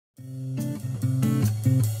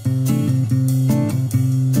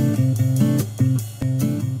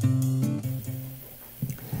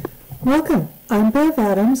Welcome, I'm Bev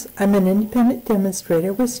Adams. I'm an independent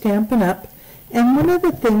demonstrator with Stampin' Up! And one of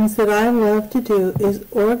the things that I love to do is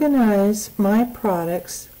organize my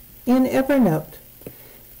products in Evernote.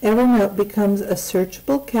 Evernote becomes a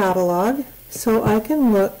searchable catalog, so I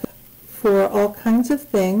can look for all kinds of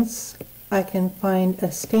things. I can find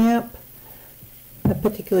a stamp, a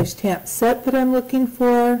particular stamp set that I'm looking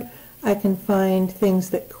for. I can find things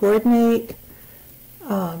that coordinate.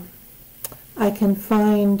 I can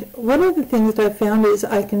find, one of the things that I found is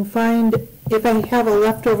I can find if I have a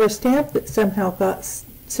leftover stamp that somehow got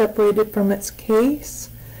separated from its case.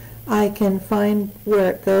 I can find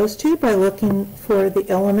where it goes to by looking for the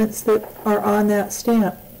elements that are on that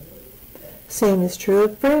stamp. Same is true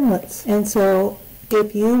of framelits. And so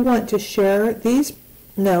if you want to share these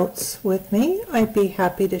notes with me, I'd be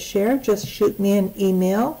happy to share. Just shoot me an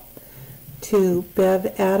email to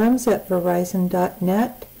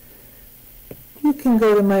bevadams@verizon.net. You can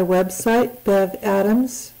go to my website,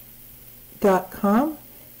 bevadams.com,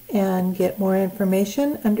 and get more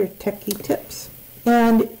information under Techie Tips.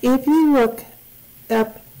 And if you look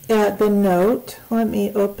up at the note, let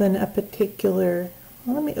me open a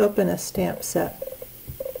stamp set.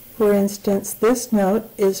 For instance, this note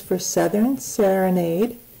is for Southern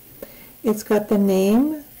Serenade. It's got the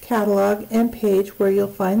name, catalog, and page where you'll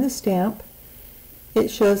find the stamp. It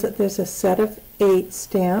shows that there's a set of 8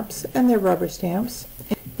 stamps, and they're rubber stamps.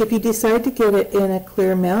 If you decide to get it in a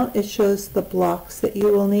clear mount, it shows the blocks that you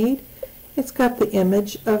will need. It's got the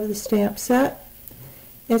image of the stamp set.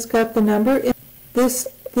 It's got the number. This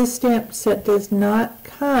stamp set does not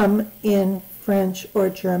come in French or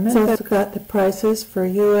German. So it's got the prices for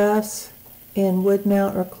US, in wood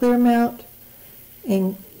mount or clear mount,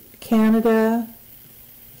 in Canada,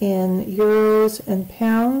 in euros and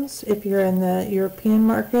pounds if you're in the European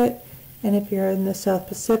market, and if you're in the South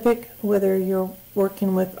Pacific, whether you're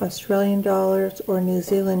working with Australian dollars or New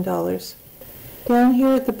Zealand dollars. Down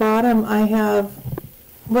here at the bottom,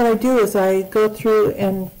 what I do is I go through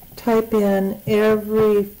and type in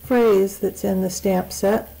every phrase that's in the stamp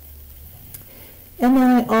set. And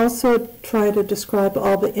then I also try to describe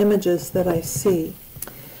all the images that I see.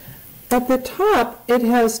 At the top, it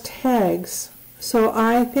has tags. So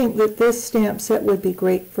I think that this stamp set would be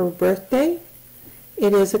great for a birthday.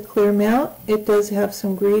 It is a clear mount. It does have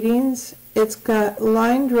some greetings. It's got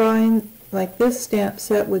line drawing, like this stamp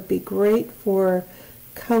set would be great for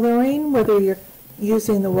coloring, whether you're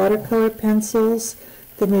using the watercolor pencils,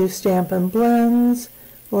 the new Stampin' Blends,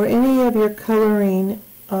 or any of your coloring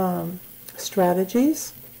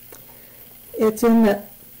strategies. It's in the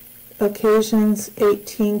Occasions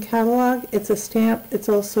 18 catalog. It's a stamp. It's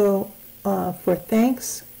also for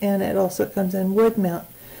thanks, and it also comes in wood mount.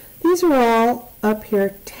 These are all up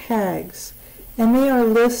here tags, and they are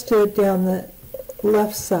listed down the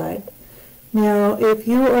left side. Now, if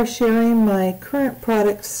you are sharing my current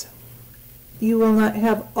products, you will not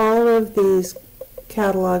have all of these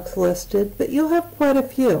catalogs listed, but you'll have quite a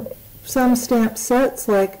few. Some stamp sets,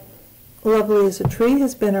 like Lovely as a Tree,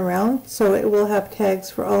 has been around, so it will have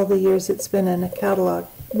tags for all the years it's been in a catalog.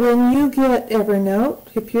 When you get Evernote,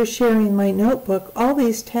 if you're sharing my notebook, all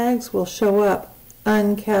these tags will show up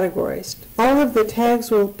uncategorized. All of the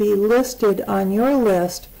tags will be listed on your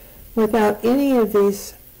list without any of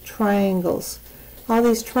these triangles. All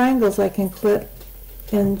these triangles I can click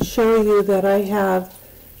and show you that I have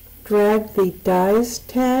dragged the dies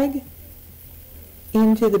tag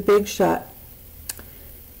into the Big Shot.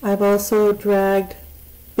 I've also dragged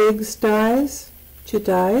Big's dies to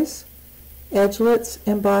dies, edgelets,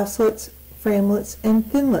 embosslets, framelits, and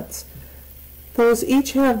thinlits. Those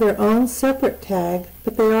each have their own separate tag,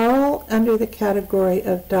 but they are all under the category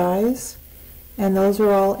of dies, and those are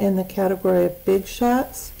all in the category of Big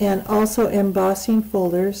Shots, and also embossing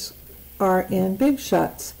folders are in Big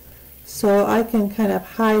Shots. So I can kind of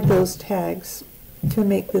hide those tags to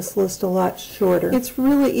make this list a lot shorter. It's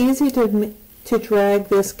really easy to drag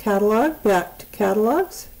this catalog back to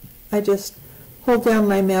catalogs. I just hold down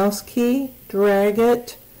my mouse key, drag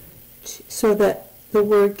it so that the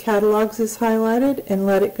word catalogs is highlighted, and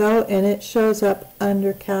let it go, and it shows up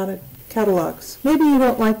under catalogs. Maybe you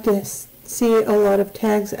don't like to see a lot of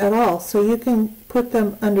tags at all, so you can put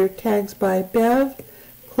them under tags by Bev,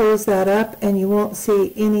 close that up, and you won't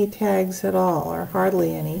see any tags at all, or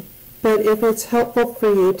hardly any. But if it's helpful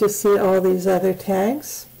for you to see all these other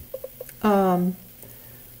tags,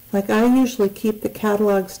 like I usually keep the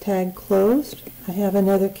catalogs tag closed. I have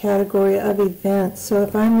another category of events, so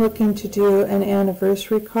if I'm looking to do an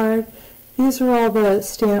anniversary card, these are all the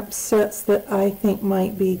stamp sets that I think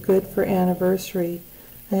might be good for anniversary.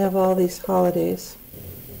 I have all these holidays.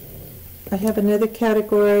 I have another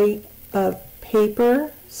category of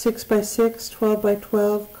paper, 6x6,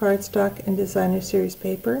 12x12 cardstock and designer series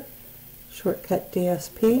paper, shortcut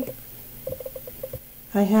DSP.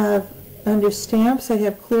 I have, under stamps, I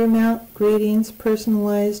have clear mount, greetings,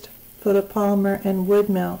 personalized, photopolymer, and wood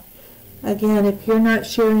mount. Again, if you're not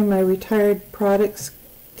sharing my retired products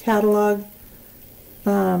catalog,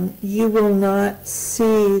 you will not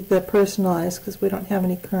see the personalized because we don't have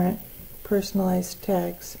any current personalized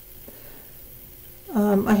tags.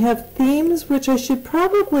 I have themes, which I should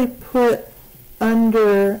probably put in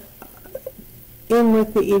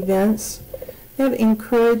with the events. I have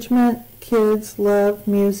encouragement, kids, love,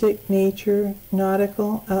 music, nature,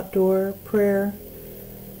 nautical, outdoor, prayer,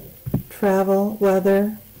 travel,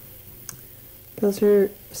 weather. Those are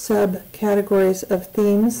subcategories of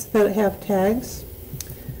themes that have tags.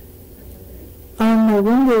 On my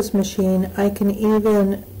Windows machine, I can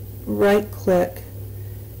even right-click.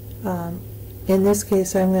 In this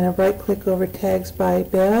case, I'm going to right-click over Tags by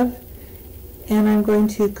Bev, and I'm going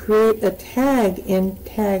to create a tag in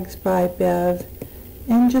Tags by Bev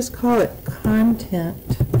and just call it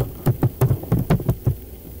Content.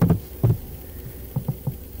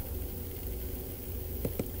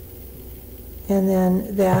 And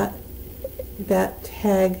then that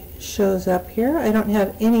tag shows up here. I don't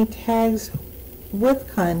have any tags with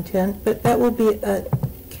content, but that will be a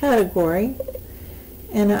category.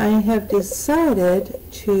 And I have decided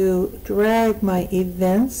to drag my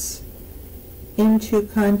events into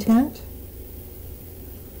content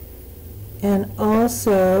and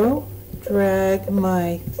also drag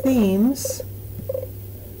my themes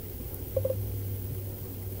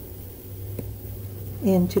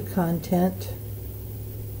into content.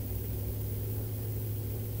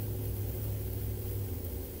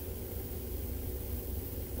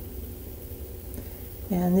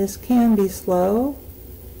 And this can be slow.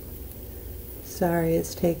 Sorry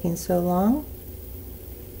it's taking so long.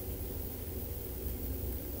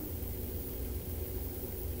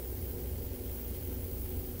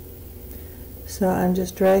 So I'm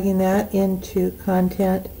just dragging that into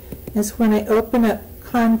content. And so when I open up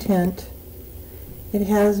content, it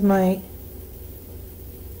has my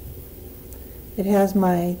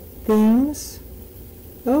themes.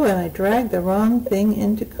 Oh, and I dragged the wrong thing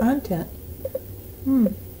into content.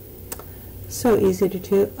 So easy to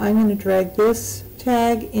do. I'm going to drag this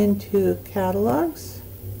tag into catalogs.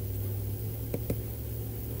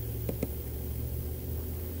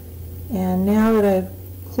 And now that I've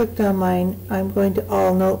clicked on mine, I'm going to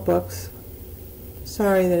all notebooks.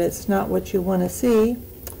 Sorry that it's not what you want to see,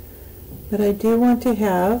 but I do want to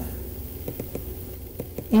have,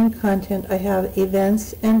 in content, I have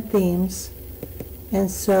events and themes,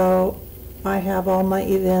 and so I have all my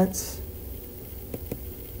events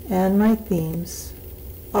and my themes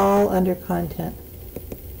all under content.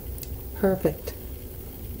 Perfect.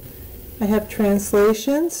 I have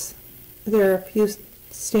translations. There are a few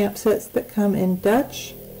stamp sets that come in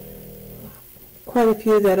Dutch, quite a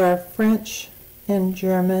few that are French and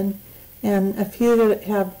German, and a few that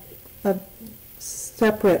have a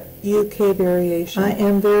separate UK variation. I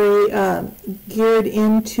am very geared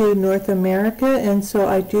into North America, and so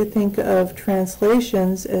I do think of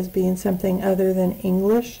translations as being something other than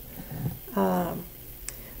English.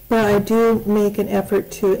 But I do make an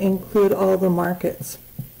effort to include all the markets.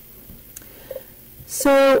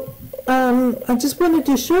 So I just wanted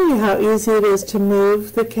to show you how easy it is to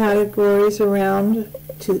move the categories around,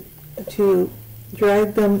 to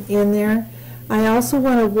drag them in there. I also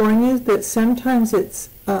want to warn you that sometimes it's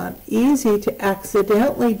easy to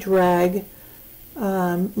accidentally drag,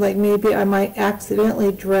 like maybe I might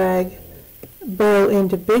accidentally drag Bo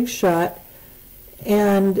into Big Shot,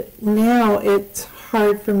 and now it's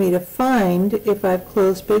hard for me to find. If I've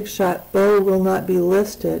closed Big Shot, Bo will not be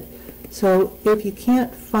listed. So if you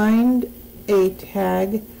can't find a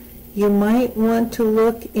tag, you might want to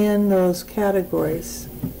look in those categories.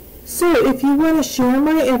 So if you want to share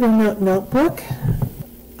my Evernote notebook,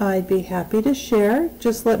 I'd be happy to share.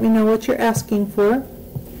 Just let me know what you're asking for.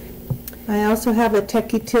 I also have a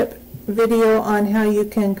techie tip video on how you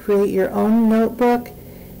can create your own notebook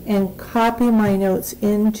and copy my notes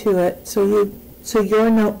into it so your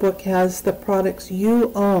notebook has the products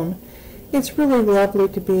you own. It's really lovely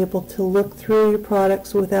to be able to look through your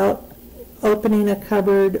products without opening a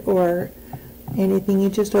cupboard or anything. You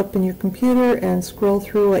just open your computer and scroll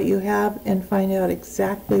through what you have and find out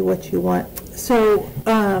exactly what you want. So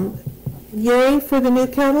yay for the new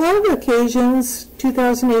catalog, Occasions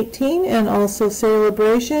 2018, and also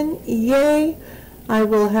Celebration. Yay! I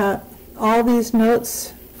will have all these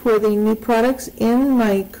notes for the new products in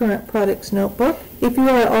my current products notebook. If you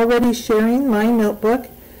are already sharing my notebook,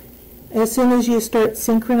 As soon as you start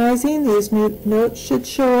synchronizing, these new notes should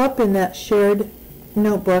show up in that shared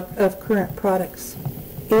notebook of current products.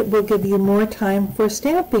 It will give you more time for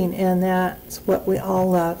stamping, and that's what we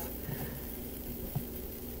all love.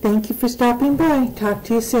 Thank you for stopping by. Talk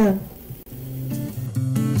to you soon.